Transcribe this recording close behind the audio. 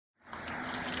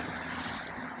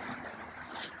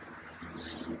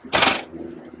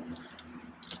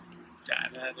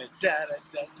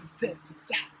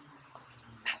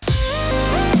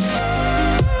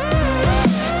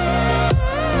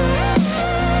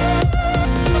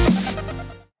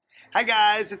Hi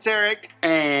guys, it's Eric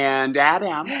and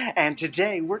Adam, and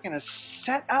today we're gonna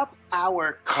set up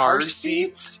our car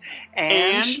seats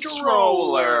and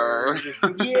stroller.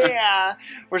 Yeah,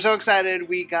 we're so excited.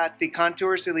 We got the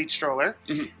Contours Elite stroller,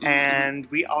 and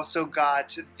we also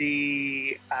got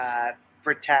the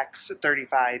Britax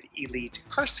 35 Elite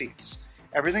car seats.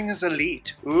 Everything is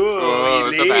elite. Ooh,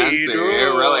 elite. So fancy.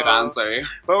 Ooh. Really fancy.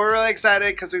 But we're really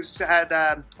excited because we've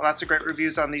had lots of great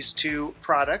reviews on these two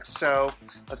products. So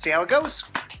let's see how it goes.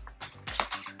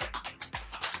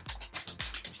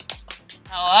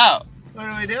 Hello. What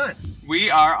are we doing?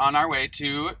 We are on our way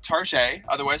to Target,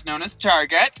 otherwise known as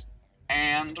Target,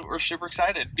 and we're super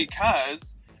excited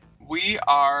because we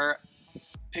are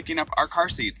picking up our car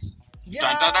seats.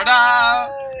 Dun, dun, dun, dun.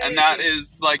 And that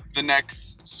is like the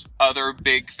next other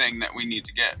big thing that we need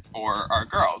to get for our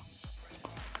girls.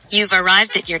 You've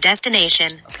arrived at your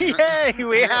destination. Yay,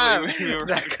 we have.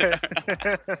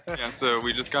 Yeah, so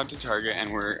we just got to Target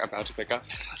and we're about to pick up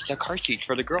the car seats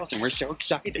for the girls and we're so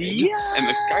excited. Yeah. And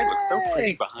the sky looks so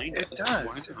pretty behind us. It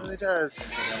does. It really does.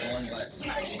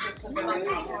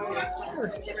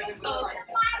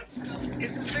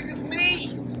 It's as big as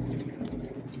me.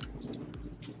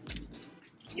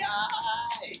 Yay!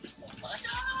 Oh my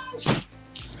gosh!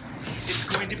 It's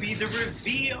going to be the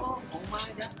reveal. Oh my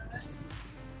gosh!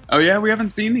 Oh yeah, we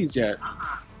haven't seen these yet.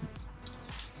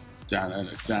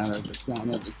 The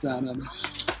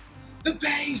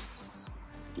base.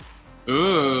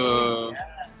 Ooh.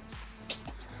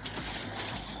 Yes.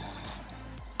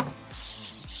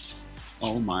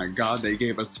 Oh my God, they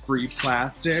gave us free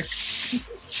plastic.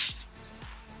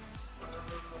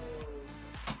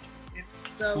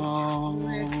 So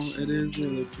pretty. It is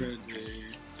really pretty.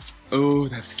 Oh,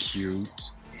 that's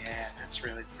cute. Yeah, that's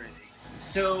really pretty.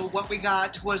 So what we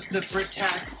got was the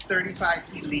Britax 35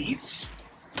 Elite.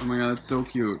 Oh my God, that's so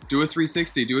cute. Do a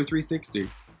 360. Do a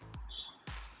 360.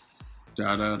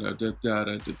 Da da da da da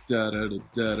da da da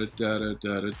da da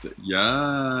da da.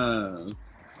 Yes.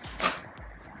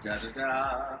 Da da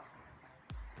da.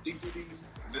 Ding, ding, ding.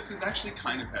 This is actually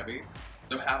kind of heavy.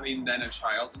 So having then a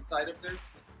child inside of this.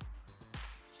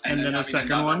 And then a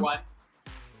second one?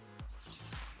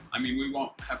 I mean, we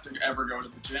won't have to ever go to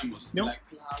the gym. We'll just be like,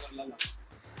 la la la la.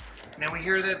 Now we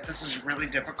hear that this is really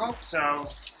difficult, so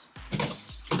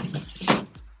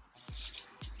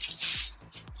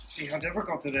see how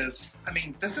difficult it is. I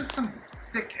mean, this is some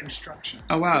thick instructions.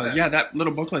 Oh wow, yeah, that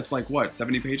little booklet's like what,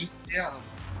 70 pages? Yeah.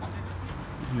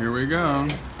 Here we go.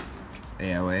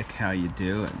 Hey Eric, how you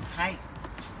doing? Hi.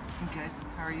 I'm good.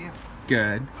 How are you?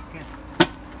 Good. Good.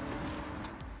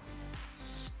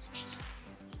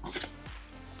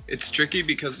 It's tricky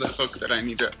because the hook that I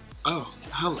need to... Oh,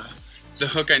 hello. The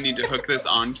hook I need to hook this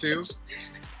onto...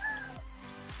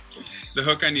 The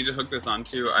hook I need to hook this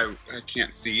onto, I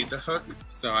can't see the hook,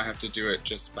 so I have to do it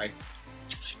just by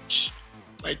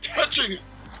touching it.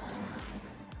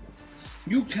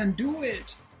 You can do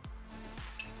it!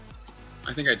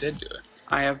 I think I did do it.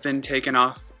 I have been taken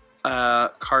off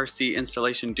car seat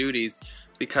installation duties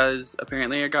because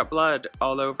apparently I got blood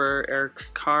all over Eric's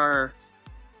car.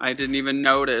 I didn't even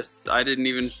notice. I didn't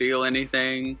even feel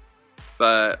anything.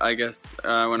 But I guess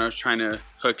when I was trying to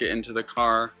hook it into the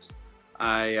car,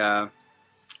 I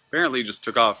apparently just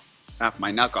took off half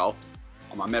my knuckle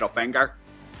on my middle finger.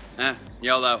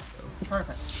 YOLO.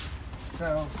 Perfect.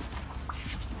 So,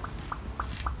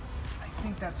 I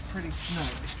think that's pretty snug.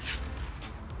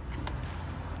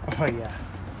 Oh yeah.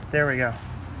 There we go.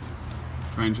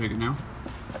 Try and shake it now.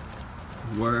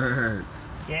 Word.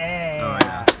 Yeah. Oh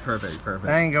yeah. Perfect, perfect.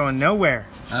 I ain't going nowhere.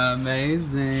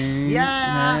 Amazing.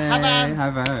 Yeah. Hey,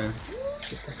 high five.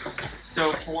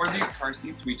 So for these car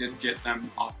seats, we did get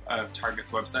them off of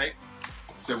Target's website.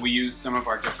 So we used some of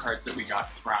our gift cards that we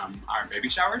got from our baby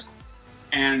showers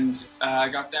and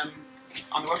got them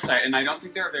on the website. And I don't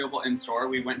think they're available in store.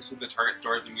 We went to the Target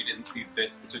stores and we didn't see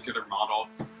this particular model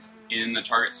in the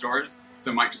Target stores. So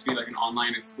it might just be like an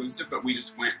online exclusive, but we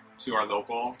just went to our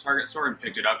local Target store and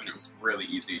picked it up and it was really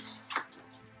easy.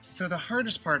 So the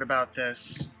hardest part about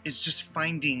this is just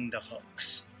finding the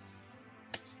hooks.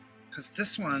 Because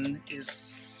this one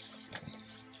is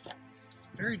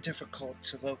very difficult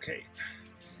to locate.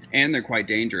 And they're quite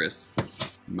dangerous.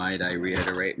 Might I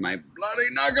reiterate my bloody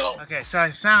knuckle? Okay, so I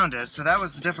found it. So that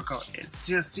was the difficult. It's,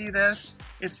 you see this?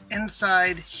 It's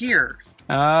inside here.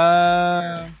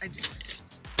 I did.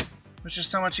 Which is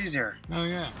so much easier. Oh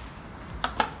yeah.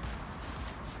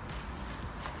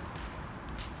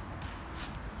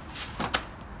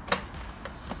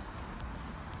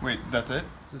 Wait, that's it?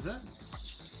 Is that?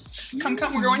 Come,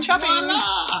 we're going shopping.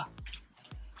 Oh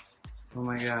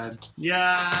my god.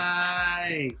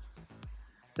 Yay!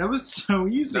 That was so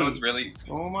easy. That was really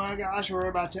easy. Oh my gosh, we're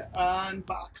about to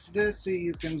unbox this so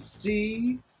you can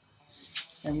see.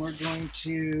 And we're going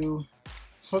to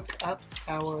hook up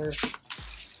our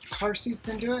car seats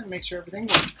into it and make sure everything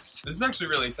works. This is actually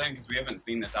really exciting because we haven't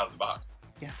seen this out of the box.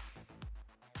 Yeah.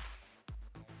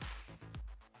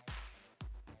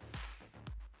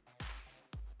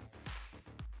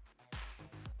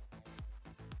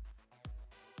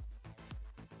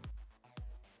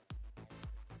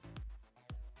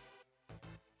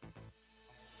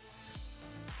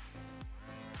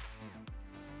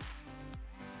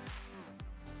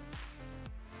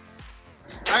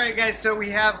 Alright guys, so we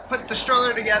have put the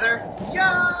stroller together.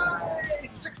 Yay!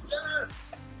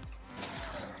 Success!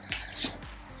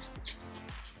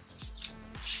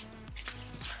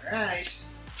 Alright.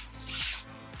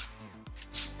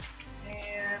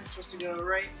 And it's supposed to go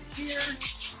right here.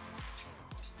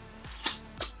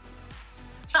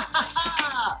 Ha ha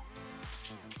ha!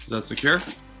 Is that secure?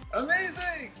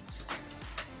 Amazing!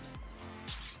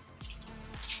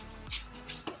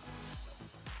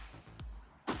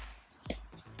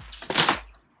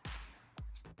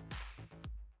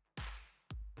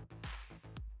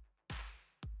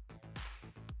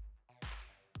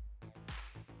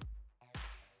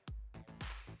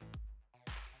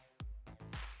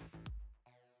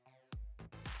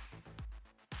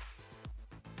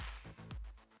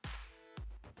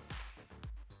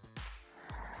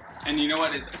 And you know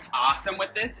what is awesome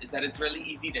with this is that it's really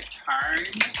easy to turn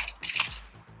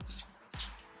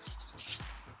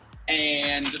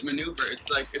and maneuver. It's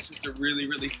like, it's just a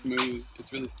really smooth.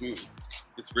 It's really smooth.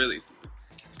 It's really smooth.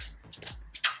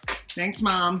 Thanks,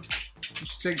 Mom. She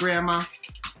said, Grandma.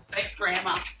 Thanks,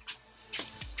 Grandma.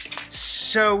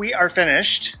 So we are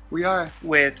finished We are.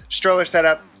 with stroller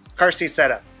setup, car seat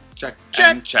setup. Check. Check.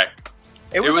 And check.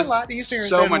 It was a lot easier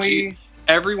so than much we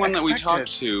Everyone that we expected.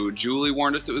 talked to, Julie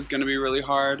warned us it was going to be really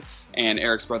hard, and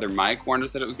Eric's brother Mike warned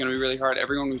us that it was going to be really hard.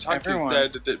 Everyone we talked to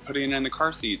said that putting in the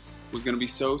car seats was going to be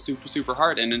so super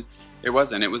hard, and it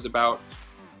wasn't. It was about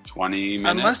 20 minutes.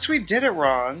 Unless we did it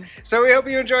wrong. So we hope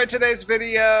you enjoyed today's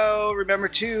video. Remember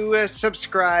to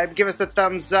subscribe, give us a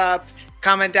thumbs up,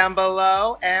 comment down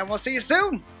below, and we'll see you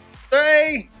soon.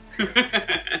 3